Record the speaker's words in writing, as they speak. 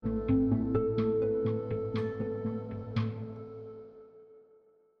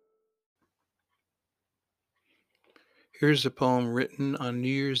Here's a poem written on New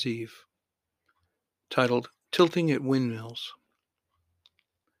Year's Eve, titled Tilting at Windmills.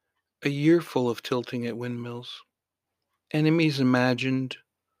 A year full of tilting at windmills. Enemies imagined,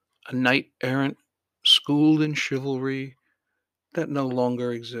 a knight errant schooled in chivalry that no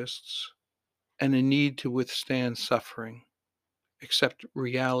longer exists, and a need to withstand suffering, accept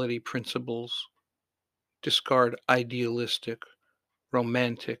reality principles, discard idealistic,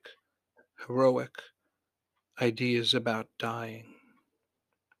 romantic, heroic ideas about dying.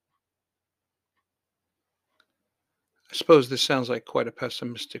 I suppose this sounds like quite a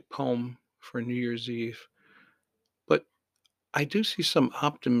pessimistic poem for New Year's Eve, but I do see some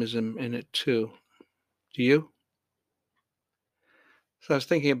optimism in it too. Do you? So I was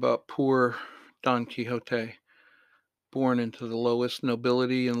thinking about poor Don Quixote, born into the lowest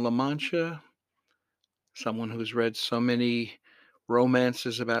nobility in La Mancha, someone who's read so many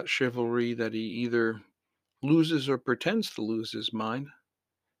romances about chivalry that he either loses or pretends to lose his mind.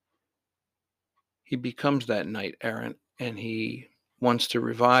 He becomes that knight errant and he wants to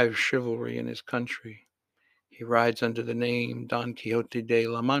revive chivalry in his country. He rides under the name Don Quixote de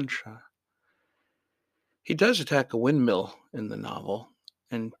la Mancha. He does attack a windmill in the novel,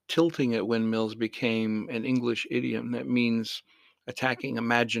 and tilting at windmills became an English idiom that means attacking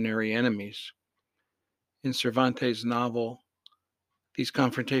imaginary enemies. In Cervantes' novel, these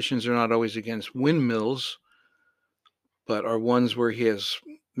confrontations are not always against windmills, but are ones where he has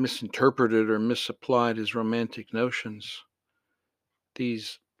misinterpreted or misapplied his romantic notions.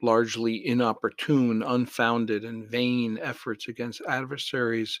 These largely inopportune, unfounded, and vain efforts against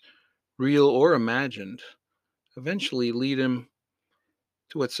adversaries, real or imagined, eventually lead him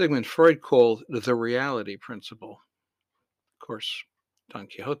to what Sigmund Freud called the reality principle. Of course, Don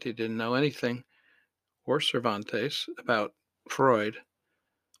Quixote didn't know anything, or Cervantes, about Freud,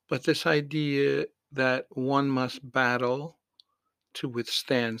 but this idea that one must battle to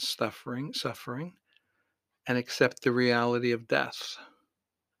withstand suffering, and accept the reality of death.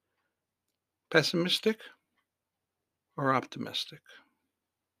 Pessimistic or optimistic?